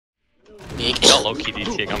Yo, low-key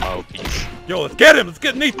DT, I got my OPs. Yo, let's get him! Let's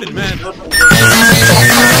get Nathan, man!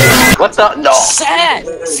 What's up? No. Sad!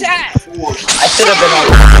 Sad! I should have been on.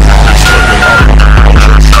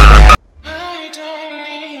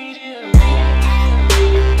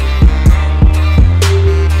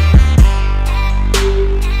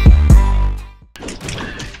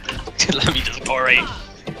 Let me just go right.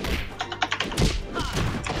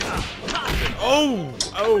 Oh!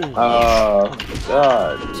 Oh!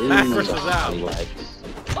 God. Macris is out.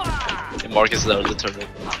 And Marcus that was determined.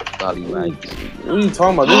 What are you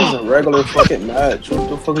talking about? This is a regular fucking match. What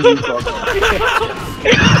the fuck are you talking about?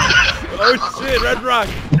 Oh shit, Red Rock!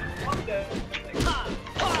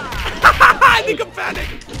 I think I'm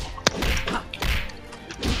panicked!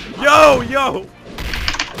 Yo, yo!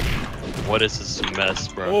 What is this mess,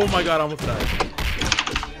 bro? Oh my god, I almost died.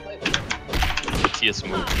 TS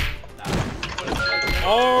move.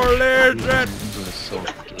 Oh, legend! So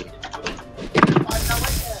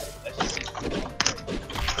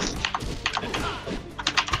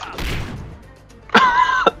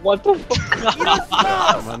what the fuck?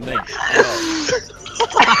 My nigga.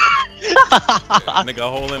 Nigga,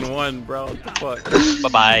 hole in one, bro. What the fuck?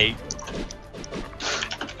 Bye-bye.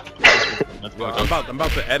 I'm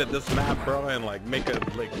about to edit this map, bro, and like make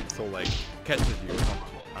it like so like catches you or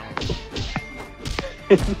something. I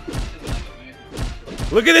don't know.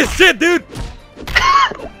 Look at this shit, dude!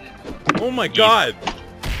 Oh my god!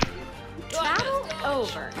 Battle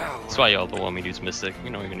over. That's why y'all don't want me to use Mystic. You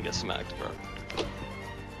know you're gonna get smacked, bro.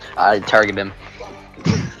 I target him.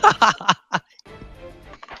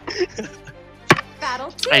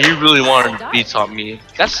 Battle 2. And you really wanted to beat on me.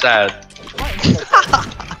 That's sad.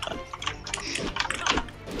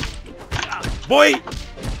 Boy!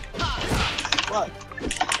 What?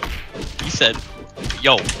 He said,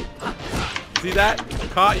 yo. See that?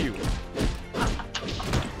 Caught you.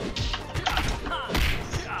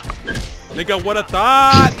 Nigga, what a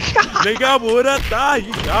thought! Nigga, what a thought!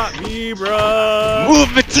 You got me, bro!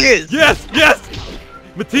 Move, Matthias! Yes, yes!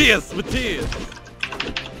 Matthias, Matthias!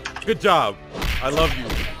 Good job. I love you.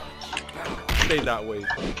 Stay that way.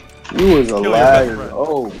 You was a Kill your best liar. friend.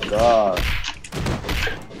 Oh god.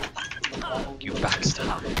 You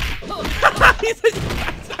backstab. He said you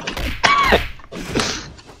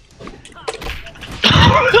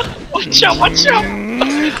Watch out, watch out!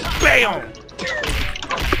 BAM!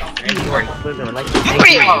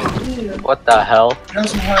 What the hell?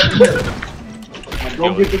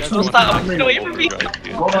 Don't get the Don't stop, get away from me!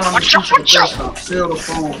 Watch out, watch out! Sell the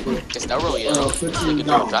phone for Guess that really is.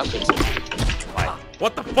 $15.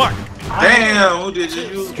 What the fuck? Damn, who did you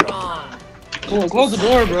use? Come on, close the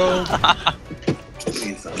door, bro.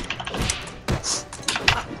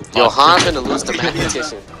 Yo, Han finna lose the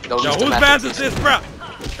mathematician. Don't Yo, lose the whose band is mathematician. this, bro?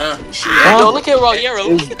 Yo, look at Rollero.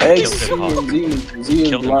 It's X, C, and Z. Z is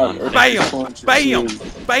Killed him, block. man. Bam! Bam!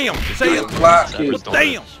 Bam! Say it!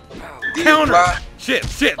 Damn! Counter! Shit!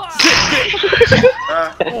 Shit! Shit! Shit!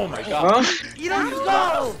 Oh my god! Huh? You don't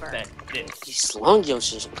go over. He slung your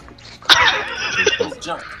shit.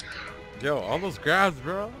 Yo, all those grabs,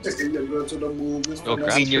 bro. Yo, I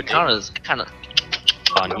grab mean, your counters kinda...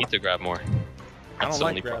 Oh, you need to grab more. I That's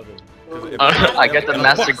don't the only like grabbing. I got the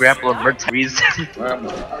master grappler for reason.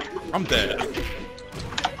 I'm dead.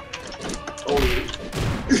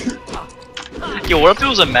 Yo, what if it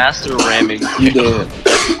was a master ramming? You dead.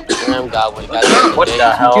 Damn God, what What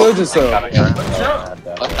the hell? Killed yourself. What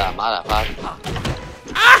the motherfucker?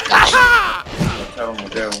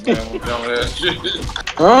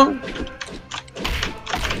 Huh?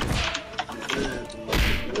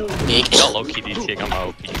 Yo, low-key DT, I got my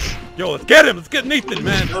OPs. Yo, let's get him! Let's get Nathan,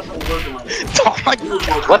 man! Oh my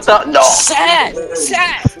god. What's up? No. Sad!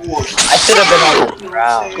 Sad! I should have been on the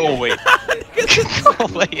ground. Go away. Go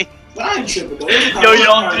away. Yo,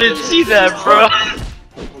 y'all didn't see that, bro.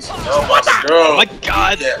 Oh my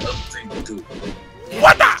god.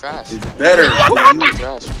 What the? Trash. It's better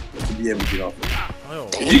Trash. to be able to get off. Oh,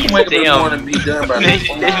 You can wake up in the Damn. morning and be done by They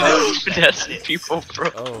the finessing people, bro.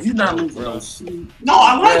 oh. You're not losing no sleep. No,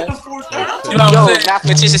 I like the fourth round. You know what Yo, I'm saying?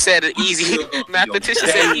 mathematician said it easy. Mathematician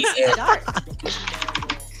said easy.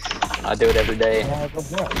 I do it every day.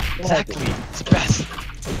 Exactly. It's the best.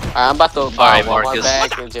 Alright, I'm about to buy Alright, one Marcus.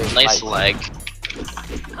 bag and just Nice like, leg.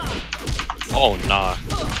 Oh, nah.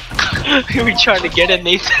 We trying to get it,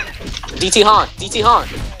 Nathan. DT Han, DT Han.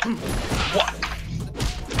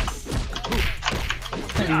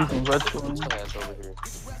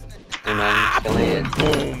 And I'm killing it.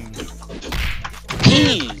 Boom.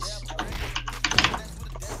 Peas.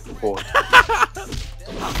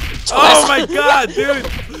 Oh my god, dude!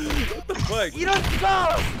 What the fuck? You don't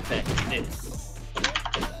go.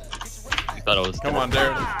 You thought it was. Come on,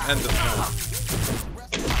 Darren. End this now.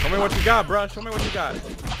 Show me what you got, bro. Show me what you got.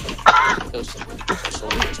 Show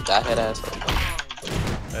me what you got, head ass.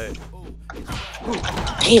 Hey.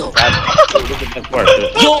 Damn.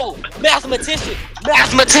 Yo, mathematician.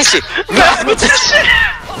 Mathematician. Mathematician.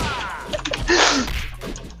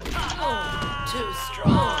 Too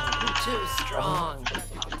strong. Too strong.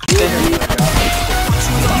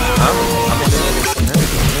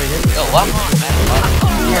 Yo, what?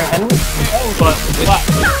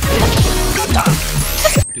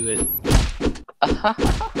 Do it.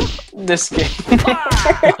 This game.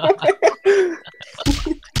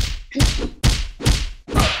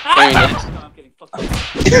 Very nice.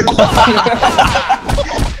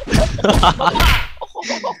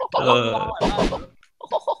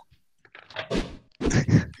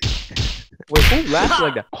 Wait, who laughs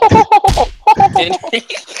like that?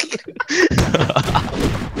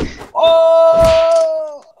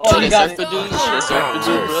 Oh, you got it. Bro.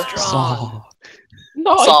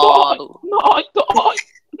 No, I don't. No, I don't.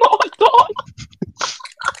 No, I don't.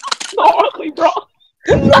 Gnarly, bro.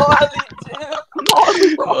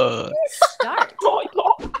 Gnarly, bro. Start. No, I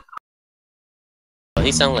don't.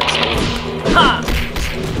 He sound like Stan.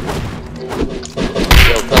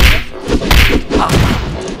 Yo,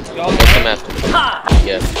 come after me.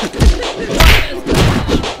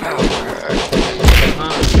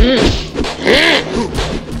 Yeah.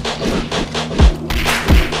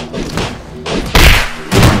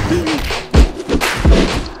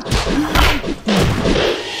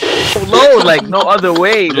 Low, like no other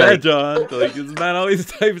way. Yeah, Like, John. Like this man always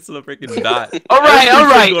types the freaking dot. all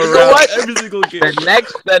right. You know what? Every single game.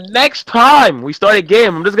 The next time we start a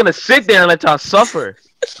game, I'm just gonna sit there and let y'all suffer.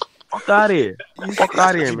 Fuck out of here. Fuck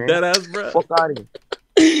out of here, man. Dead ass, bro. Fuck out of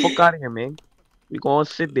here. Fuck out of here, man. We gonna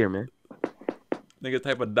sit there, man. Nigga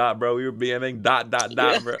type of dot, bro. We were BMing dot,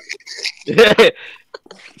 bro.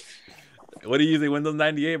 What are you using? Windows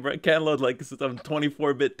 98, bro? It can't load like some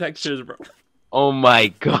 24-bit textures, bro. Oh my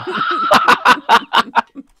god.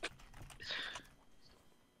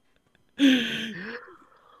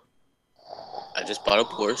 I just bought a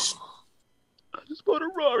Porsche. I just bought a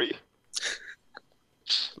Rari.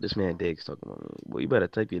 This man Diggs talking about me. Well, you better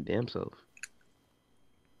type your damn self.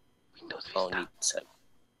 Windows Oh, Vista. need set.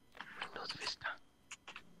 Windows Vista.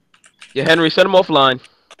 Yeah, Henry, send him offline.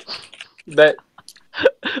 Bet.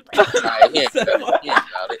 Alright, yeah,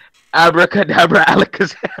 about it. Abracadabra,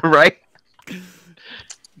 Alakazam, right?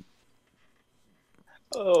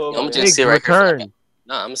 Oh, I'm gonna Diggs, just sit right here. return.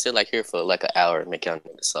 Nah, I'm gonna sit like here for like an hour and make y'all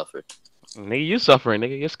niggas suffer. Nigga, you suffering,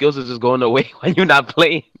 nigga. Your skills is just going away when you're not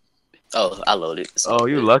playing. Oh, I loaded. Oh,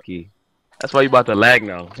 you lucky. That's why you about to lag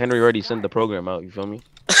now. Henry already sent the program out, you feel me?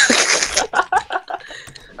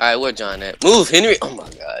 Alright, where John at? Move, Henry! Oh my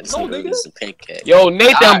god, this No, nigga nigga. is a pancake. Yo,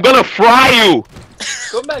 Nathan, I'm gonna fry you!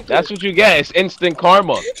 Come back. That's what you get. It's instant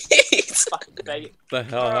karma. What the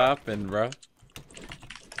hell happened, bro?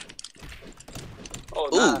 Oh,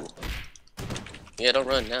 Ooh. nah. Yeah, don't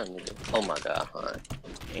run now, nigga. Oh my god, huh?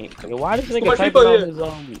 Yo, why this nigga much typing people on here. his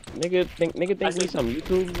nigga think we some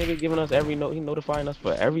YouTube nigga giving us every note, he notifying us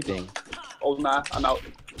for everything. Oh, nah. I'm out.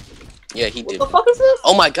 Yeah, he What did. the fuck is this?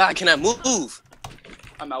 Oh my god, can I move?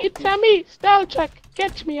 I'm out. It's me, style check.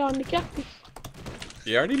 Catch me on the cactus.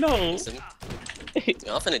 You already know. Listen.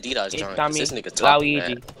 Yo, I'm finna D-dodge It's John. Tommy, This nigga talking,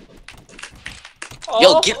 Luigi. man.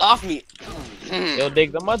 Yo, get off me! Yo,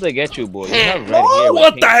 Diggs, I'm about to get you, boy. You have red hair.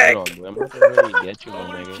 What with the pink heck? shirt on, boy. I'm about to really get you, my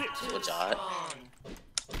nigga. What y'all?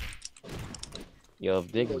 Yo,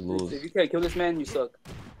 if Diggs If lose, you can't kill this man, you suck.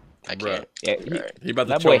 I Bruh. can't. yeah, Alright. He about to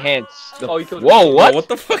that boy choke. hands. Oh, you killed Whoa, Bro, what? what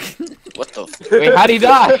the fuck? What the f- Wait, how'd he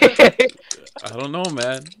die? I don't know,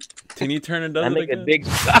 man. Teeny Turner does That it nigga again.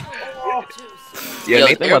 Diggs. Too Yeah, Yo,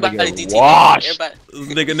 Nathan about to everybody get DT. washed. Everybody.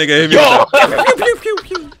 This nigga hit me Yo! with that. Pew, pew,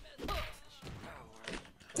 pew, pew.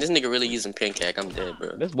 This nigga really using pancake. I'm dead,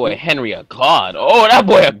 bro. This boy Henry a god. Oh, that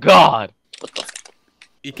boy a god. What the f-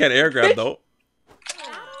 He can't air grab though.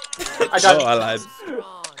 I got Oh, I lied.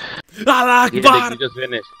 strong. Allah Yeah, Akbar. Diggs, you just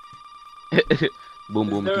finished. Boom,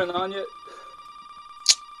 boom. Is Darren on yet?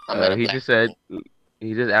 I'm at a He black. just said,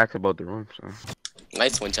 he just asked about the room. So.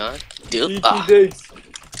 Nice one, John. Dude. GG Diggs.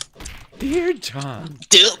 Dear John.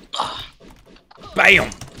 Dude. Bam.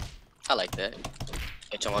 I like that.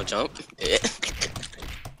 Hey, jump. Yeah.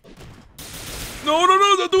 No,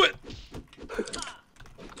 don't do it.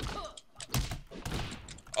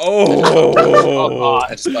 Oh. God.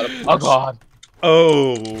 I just bought a Oh Porsche. god.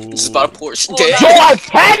 Oh. Just bought a Porsche. Yo, I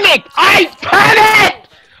panicked! I panicked!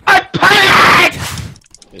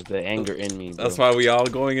 There's the anger in me, bro. That's why we all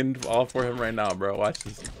going in all for him right now, bro. Watch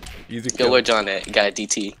this. Easy Yo, kill. where John at? Got a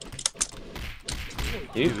DT.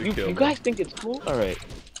 You guys think it's cool? Alright.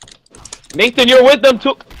 Nathan, you're with them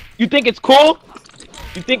too. You think it's cool?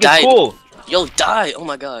 You think it's cool? Yo, die! Oh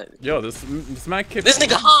my god. Yo, this man kid. This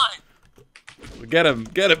nigga Han! Get him!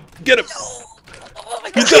 Get him! Get him! Oh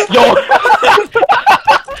my god. Yo!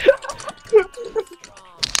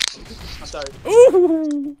 I'm sorry.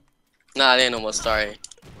 Ooh! Nah, they ain't no more sorry.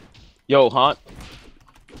 Yo, Han.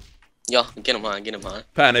 Yo, get him on, get him on.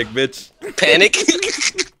 Panic, bitch. Panic?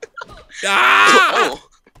 Ah! Oh.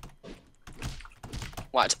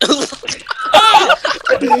 Watch.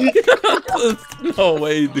 No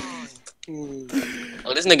way, dude.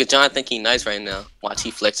 Oh, this nigga John think he nice right now. Watch,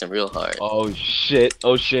 he flexing real hard. Oh shit.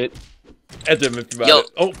 Oh shit. Edge him if you Yo,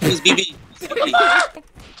 it. Oh, who's BB?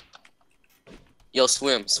 Yo,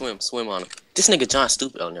 swim on him. This nigga John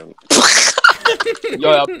stupid on him.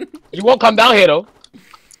 Yo, you won't come down here though.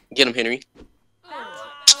 Get him, Henry.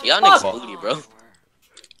 Y'all niggas booty, bro.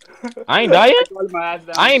 I ain't die yet.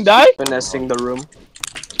 I ain't die. Finessing the room.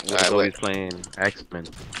 Alright, So wait. he's playing X-Men.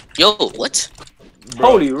 Yo, what?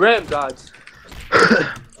 Holy ram gods.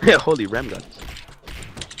 Yeah, holy ram guns.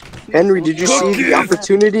 Henry, did you see the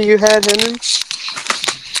opportunity you had, Henry?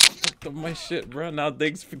 fucked up my shit, bro. Now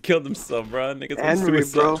Diggs killed himself, bro. Niggas on Henry,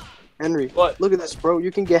 suicide. bro. Henry, What? look at this, bro.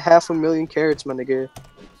 You can get 500,000 carats, my nigga.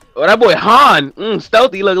 Oh, that boy Han.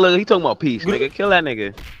 Stealthy. Look. He talking about peace, nigga. Kill that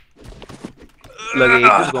nigga. Look, he's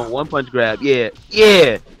just going one punch grab. Yeah.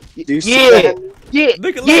 Do you see that, Henry?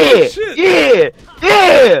 Nigga, like shit.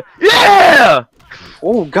 Yeah.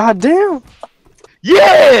 Oh, goddamn.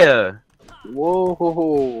 Yeah.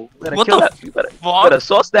 Whoa. Better What kill the that. You better fuck?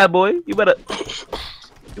 sauce that boy. You better.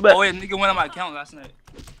 Oh yeah, nigga went on my account last night.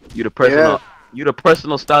 You the personal. Yeah. You the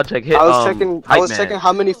personal style check hit. I was checking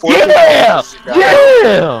how many fortunes. Yeah.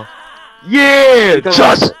 Because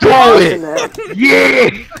Just do I was it. in that. Yeah.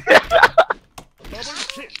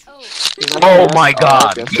 Oh my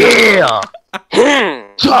God. Yeah.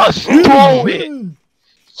 Just do it.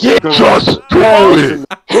 Yeah. Just do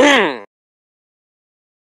it.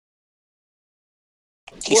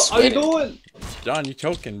 He's What are you sweating. doing? John, you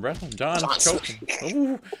choking, bro. John's choking.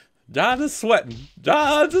 Ooh. John is sweating.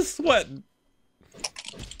 John's is sweating.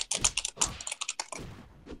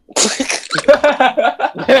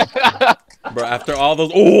 Bro, after all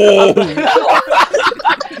those. Oh! To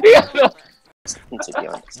be honest.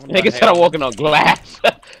 Nigga said I'm walking on glass.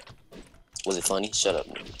 Was it funny? Shut up.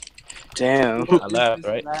 Damn. I laughed,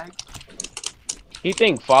 right? He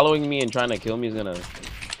think following me and trying to kill me is gonna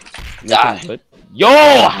make Die. him good? Yo,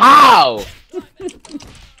 how?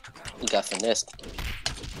 He got finessed.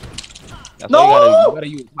 That's why you gotta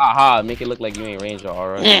use haha, make it look like you ain't range or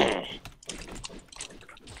alright.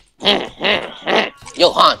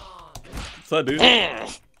 Yo, Han. What's up, dude?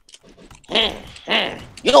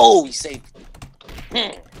 Yo, he saved.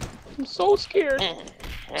 I'm so scared.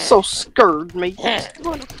 So scared, mate. You're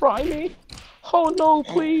gonna fry me? Oh no,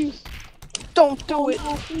 please. Don't do it.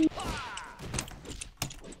 Please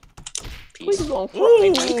Peace. don't fry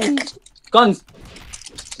me. Guns.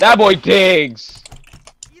 That boy digs.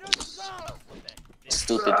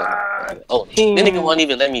 Stupid. Oh, that nigga won't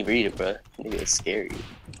even let me read it, bro. Nigga is scary.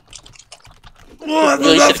 Yo,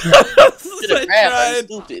 you should've grabbed,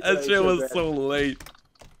 bro. You stupid. That shit was so late.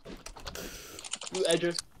 You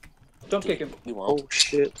edger. Don't kick him. You won't. Oh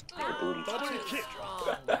shit. Booty.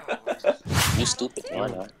 You stupid. Why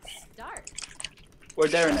not? Where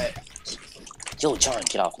Darren at? Yo, John,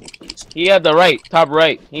 get off me, please. He had the right, top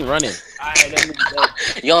right. He running. Alright, that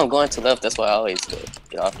nigga's dead. Yo, I'm going to left. That's why I always go.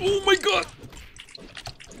 Get off me. Oh my god.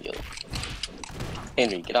 Yo.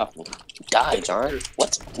 Henry, get off me. Die, John.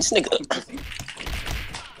 What? This nigga.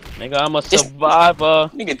 Nigga, I'm a survivor.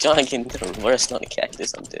 Nigga, John getting reversed on a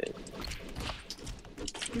cactus. I'm dead.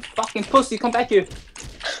 You fucking pussy, come back here.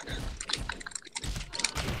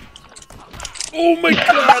 Oh my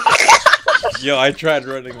god. Yo, I tried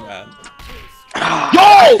running, man. Yo!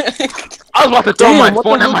 I was about to throw Damn, my what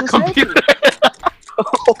phone the at my hell just computer.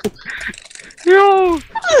 Yo!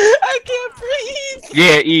 I can't breathe.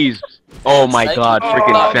 Yeah, ease. Oh my god,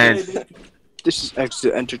 freaking fence. This is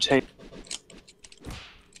extra entertaining.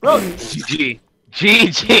 Bro,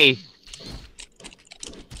 GG.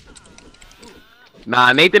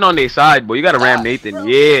 Nah, Nathan on their side, boy. You gotta ram Nathan.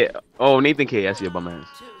 Yeah. Oh, Nathan K. I see a bum ass.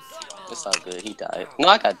 It's all good. He died. No,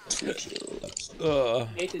 I got 2 kills.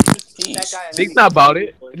 Nathan, just keep that guy. Think not about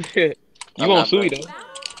it. You I'm won't not, sue bro. though.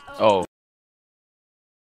 Oh.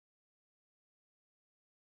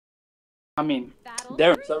 I mean,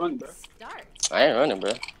 Darren, start running, bro. I ain't running,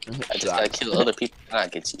 bro. I just gotta kill other people and I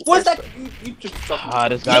get you. What's first, that? bro. You just fucking. Ah,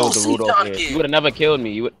 this guy Yo, with the see Rudolph Donkey. here. You would have never killed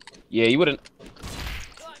me. You would. Yeah, you wouldn't.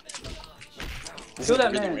 This Kill nigga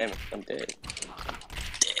that really man. ran me. I'm dead.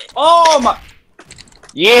 Oh my!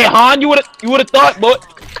 Yeah, Han, you would've thought, boy.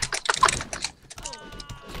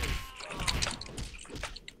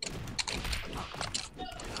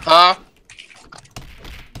 Huh?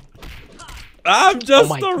 I'm just Oh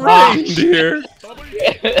my a gosh. reindeer.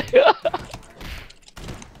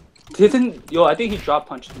 Didn't yo? I think he drop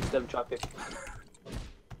punched instead of drop kick.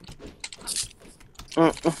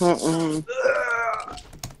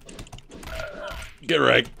 Get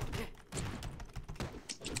right.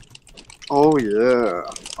 Oh yeah.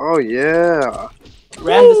 Oh yeah.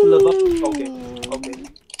 Ram this live up. Okay. Okay.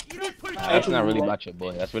 That's not really about your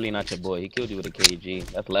boy. That's really not your boy. He killed you with a KG.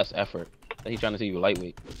 That's less effort. He's trying to see you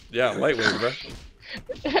lightweight. Yeah, lightweight, bro.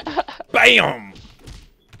 Bam!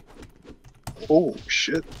 Oh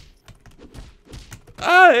shit.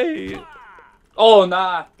 Hey! Oh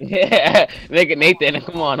nah. Yeah, make it Nathan.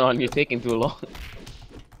 Come on, you're taking too long.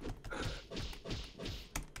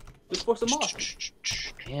 Just force him off.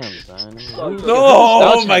 Damn, son. No!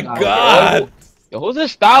 Oh my god! Yo, who's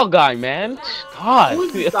this style guy, man? God. Oh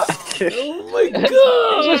my god!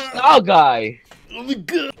 Who's this style guy? Oh my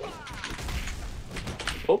god!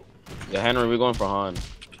 Oh. Yeah, Henry, we're going for Han.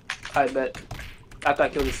 I bet. After I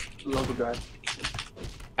kill this local guy.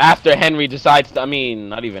 After Henry decides to, I mean,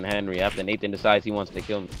 not even Henry. After Nathan decides he wants to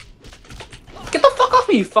kill me. Get the fuck off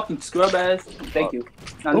me, you fucking scrub ass. Thank you.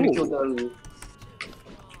 Now let me kill the other.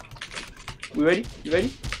 We ready? You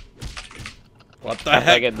ready? What the After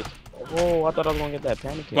I heck? get this. Oh, I thought I was gonna get that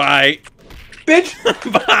panic hit. Bye! Bitch!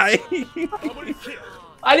 Bye!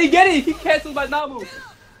 I didn't get it! He canceled my Namu!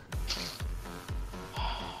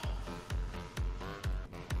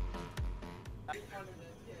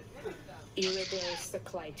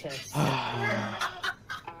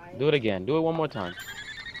 Do it again. Do it one more time.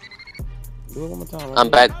 Do it one more time. Right I'm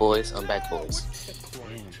here. back, boys. I'm back, boys.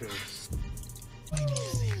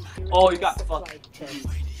 Oh, you got fucked.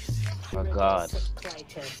 Oh God.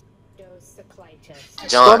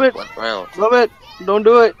 John, Stop it. what round? Love it. Don't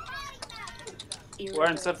do it. We're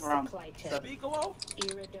in 7th round.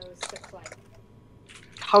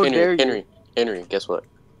 How dare you? Henry, guess what?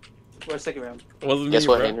 We're 2nd round. Wasn't Guess me,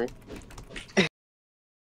 what, bro. Henry?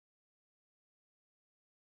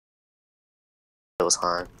 It was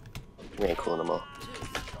Han. We ain't cool no more.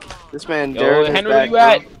 This man, Yo, Darren, Henry, is where back, you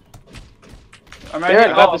at? I'm right Darren,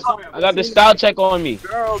 here. I got the style check on me.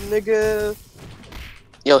 Girl, nigga.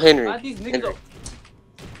 Yo, Henry. Not these niggas.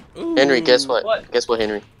 Ooh. Henry, guess what? What? Guess what,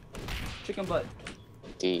 Henry? Chicken butt.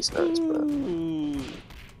 These nuts, bro. Ooh.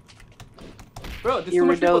 Bro, there's so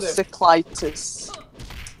much people there. Iridocyclitis.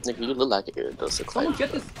 Nigga, you look like an iridocyclitis. Someone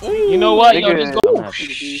get this. You know what? Yo, Nigga. just go.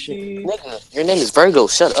 Nigga, your name is Virgo.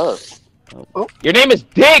 Shut up. Your name is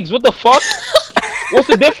Diggs. What the fuck? What's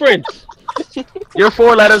the difference? You're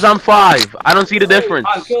 4 letters. I'm 5. I don't see the difference.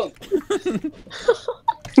 Ah, kill him.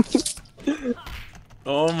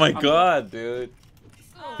 Oh my god, dude.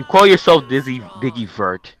 You call yourself Diggy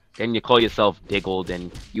Vert, then you call yourself Diggled,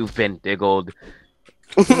 and you've been Diggled.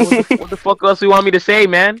 What the fuck else do you want me to say,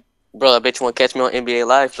 man? Bro, I bet you want to catch me on NBA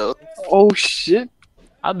Live, though. Oh shit.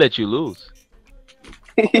 I bet you lose.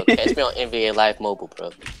 Bro, catch me on NBA Live Mobile,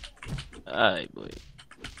 bro. Alright, boy.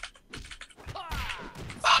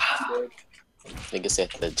 Nigga said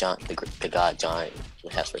the god Giant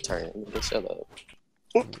has returned. Nigga, shut up.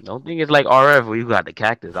 Don't think it's like RF where you got the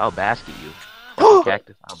cactus. I'll basket you.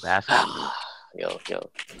 Cactus, I'll basket you. Yo.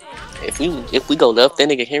 If we go left, that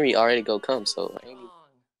nigga Henry already go come, so I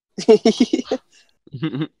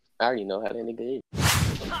already know how that nigga is.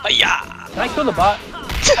 Yeah. Can I kill the bot?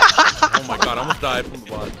 Oh my god, I almost died from the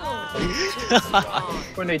bot.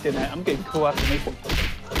 Where Nathan at? I'm getting cool after Nathan.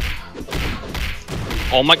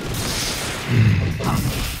 Oh my.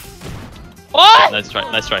 What? Nice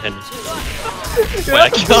try, Henry. Wait, I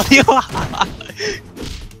killed you.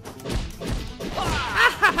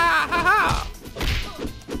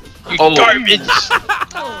 You garbage.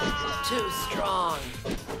 Too strong.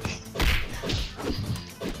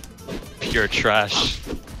 Pure trash.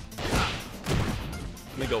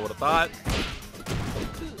 Nigga would've thought.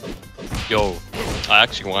 Yo, I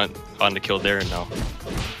actually want Han to kill Darren now.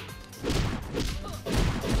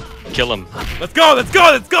 Kill him. Let's go, let's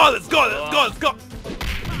go, let's go, let's go, let's go, let's go.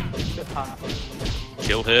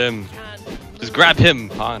 Kill him. Just grab him,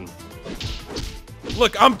 Han.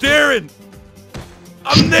 Look, I'm Darren.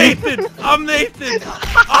 I'm Nathan. I'm Nathan.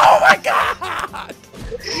 Oh my god.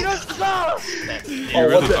 You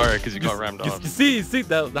really are, because you got rammed off. You see,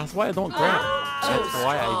 that's why I don't grab. That's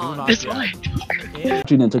why I do not That's grab. why. You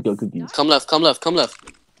didn't take your cookies. Come left. I don't have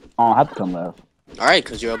to come left. All right,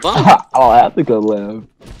 cause you're a bum. I don't have to come left.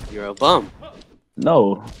 You're a bum.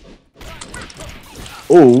 No.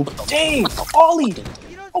 Oh. Dang! Ollie!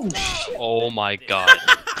 Oh shit. Oh my god.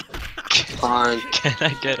 Fine. Can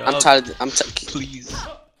I get up? I'm tired. Please.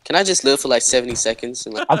 Can I just live for like 70 seconds?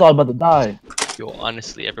 And like, I thought I was about to die. Yo,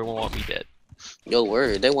 honestly, everyone want me dead. yo,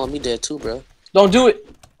 word. They want me dead too, bro. Don't do it.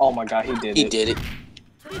 Oh my god, he did He it. did it.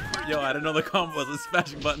 Yo, I didn't know the combo was a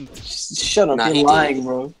smashing button. Shut up, Nah, he you're did lying,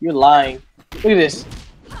 bro. You're lying. Look at this.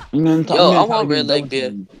 Yo, I want red leg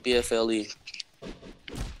BFLE.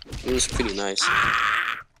 It was pretty nice.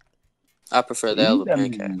 I prefer that over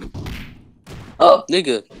pancake. Oh,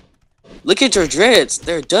 nigga. Look at your dreads.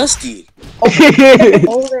 They're dusty.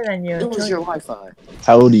 Older than you. It was your Wi-Fi.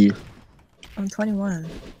 How old are you? I'm 21.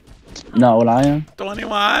 Not what I am.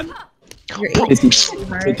 21. You're 18,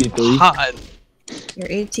 sweetheart. 53. God. You're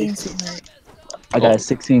 18, sweetheart. I got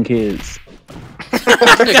 16 kids.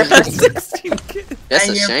 16 kids. That's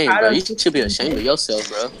And a you're shame, proud bro. of You should be ashamed of yourself,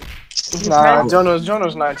 bro. Nah,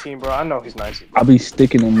 Jono's 19, bro. I know he's 19. I'll be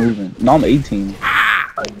sticking and moving. No, I'm 18.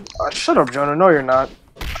 Shut up, Jono. No, you're not.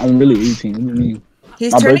 I'm really 18. What do you mean?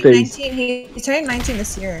 He's My turning birthday's 19. He's turning 19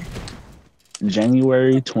 this year.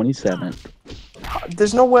 January 27th.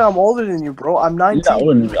 There's no way I'm older than you, bro. I'm 19. You're not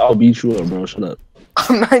older than me. I'll beat you up, bro. Shut up.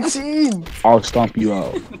 I'm 19. I'll stomp you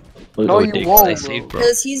out. No, you won't, bro.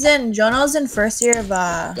 Because Jono's in first year of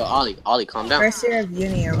Yo, Ollie, calm down. first year of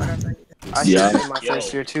uni or whatever. I should have been my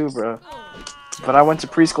first year too, bro. But I went to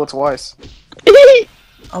preschool twice.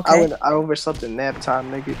 Okay. I overslept in nap time,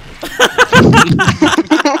 nigga.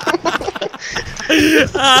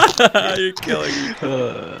 You're killing me.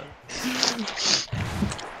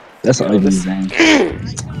 That's an ugly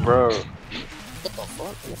thing. Bro.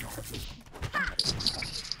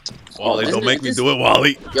 Wally, don't make me do it,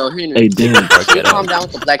 Wally. Yo, Henry. Hey, Dick. Can you calm down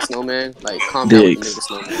with the black snowman? Like, calm down with the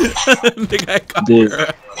nigga snowman. Dick.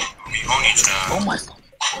 Oh my.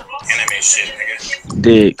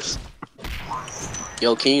 Dicks.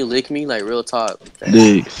 Yo, can you lick me? Like, real talk.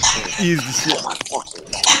 Dicks. Easy shit.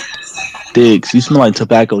 Dicks. You smell like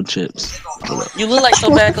tobacco chips. You look like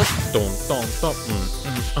tobacco.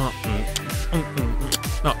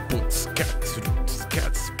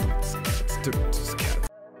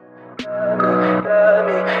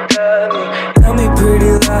 Tell me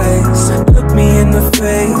pretty lies, look me in the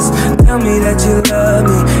face. Tell me that you love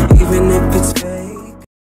me, even if it's fake.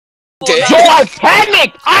 Yo, I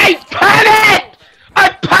panicked! I panicked!